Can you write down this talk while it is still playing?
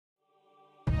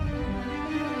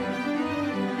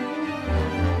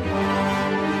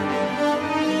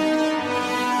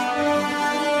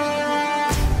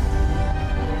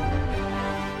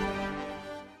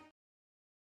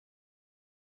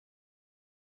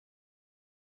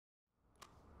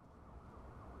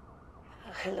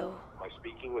Hello. Am I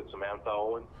speaking with Samantha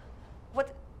Owen?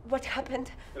 What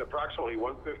happened? At approximately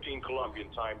 1:15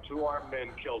 Colombian time, 2 armed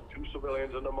men killed 2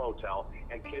 civilians in a motel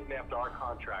and kidnapped our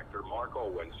contractor, Mark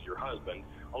Owens, your husband,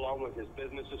 along with his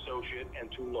business associate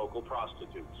and 2 local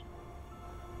prostitutes.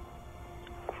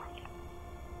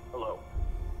 Hello.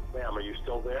 Ma'am, are you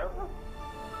still there?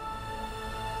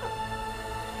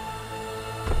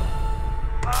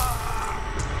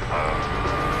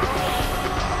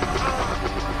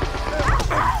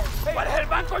 ¡Para el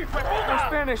banco, hijo de puta!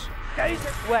 Spanish. ¿Qué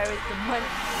dices? Where is the money?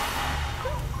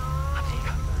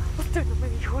 Amiga, usted no me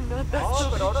dijo nada. No,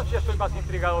 pero ahora sí estoy más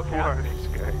intrigado que antes.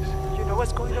 You know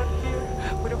what's going on here?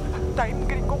 We don't have time,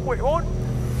 gringo huevón.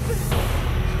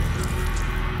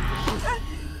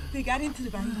 They got into the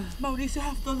bank. Mauricio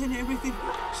has stolen everything.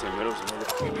 Señor.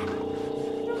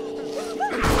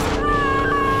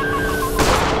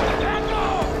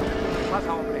 ¿Qué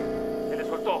pasa, hombre? Se le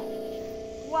soltó.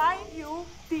 Why you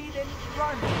didn't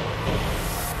run?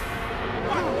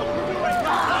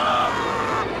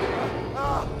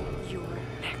 You're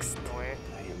next.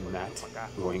 I am not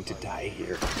going to die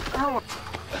here.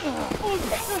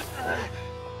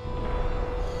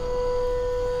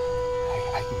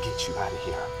 I can get you out of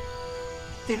here.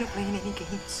 They're not playing any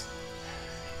games.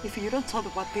 If you don't tell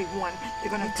them what they want,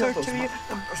 they're gonna Tell torture those you.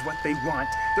 motherfuckers what they want.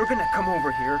 They're gonna come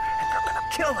over here and they're gonna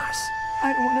kill us.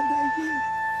 I don't wanna die here.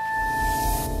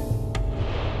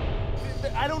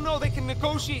 I don't know. They can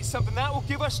negotiate something. That will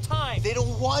give us time. They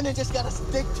don't want it, just gotta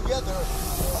stick together.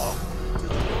 Do you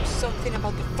know something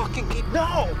about the fucking kid?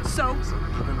 No! So?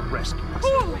 You're gonna rescue us.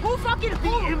 Who fucking who?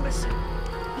 The embassy.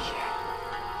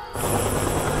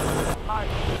 Mark,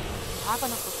 you have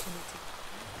an opportunity.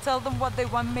 Tell them what they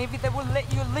want. Maybe they will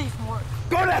let you leave, Mark.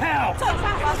 Go to hell! Tell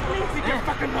fast, please. You're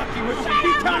fucking monkey with me.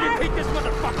 Be trying to take this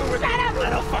motherfucker with me. I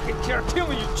don't fucking care. Kill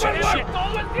me, you shit.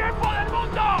 ¡Todo el tiempo del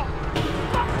mundo!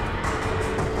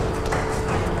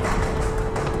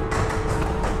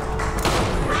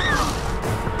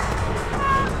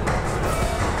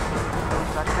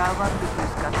 Nos acaban de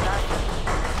rescatar.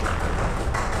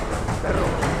 Perro.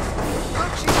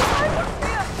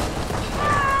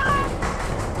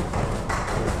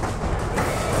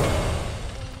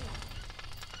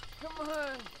 Come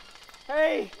on.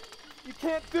 Hey, you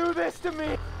can't do this to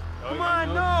me. Come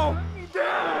on, no.